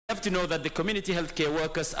have to know that the community healthcare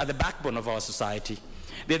workers are the backbone of our society.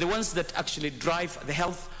 They're the ones that actually drive the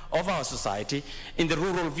health of our society in the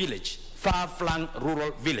rural village, far-flung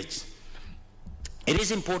rural village. It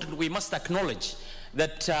is important, we must acknowledge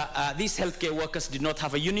that these healthcare workers did not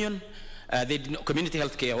have a union. Community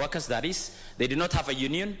healthcare workers, that is, they did not have a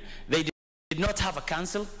union. They did not have a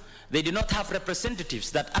council. They did not have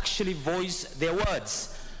representatives that actually voice their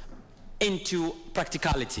words into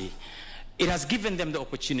practicality. It has given them the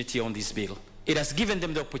opportunity on this bill. It has given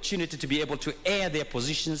them the opportunity to be able to air their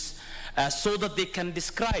positions so that they can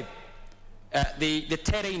describe the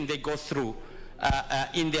terrain they go through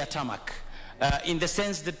in their tarmac, in the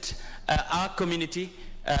sense that our community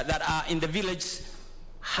that are in the village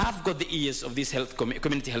have got the ears of these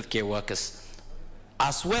community healthcare workers.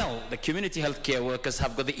 As well, the community healthcare workers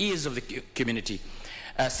have got the ears of the community,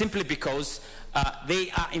 simply because they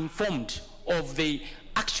are informed of the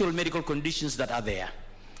actual medical conditions that are there.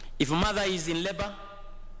 If a mother is in labor,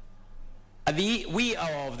 at the wee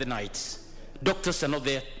hour of the night, doctors are not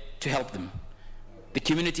there to help them. The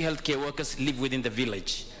community healthcare workers live within the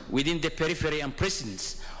village, within the periphery and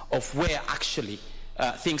precincts of where actually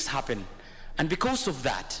things happen. And because of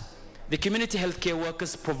that, the community healthcare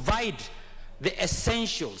workers provide the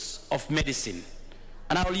essentials of medicine.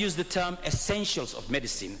 And I will use the term essentials of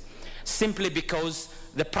medicine, simply because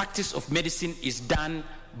the practice of medicine is done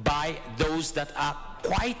by those that are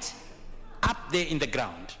quite up there in the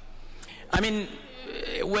ground. I mean,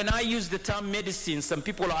 when I use the term medicine, some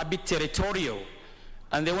people are a bit territorial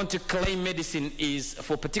and they want to claim medicine is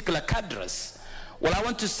for particular cadres. Well, I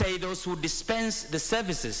want to say those who dispense the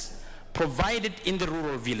services provided in the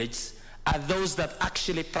rural village are those that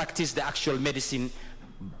actually practice the actual medicine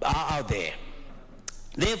out there.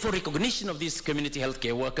 Therefore, recognition of these community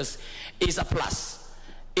healthcare workers is a plus.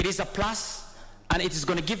 It is a plus, and it is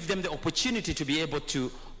going to give them the opportunity to be able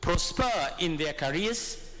to prosper in their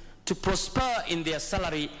careers, to prosper in their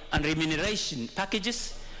salary and remuneration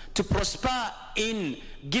packages, to prosper in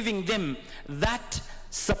giving them that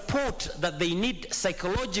support that they need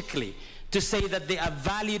psychologically to say that they are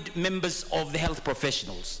valued members of the health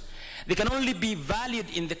professionals. They can only be valued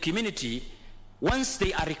in the community once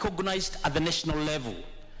they are recognized at the national level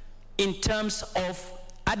in terms of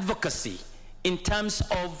advocacy, in terms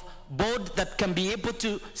of board that can be able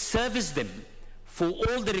to service them for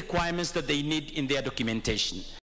all the requirements that they need in their documentation.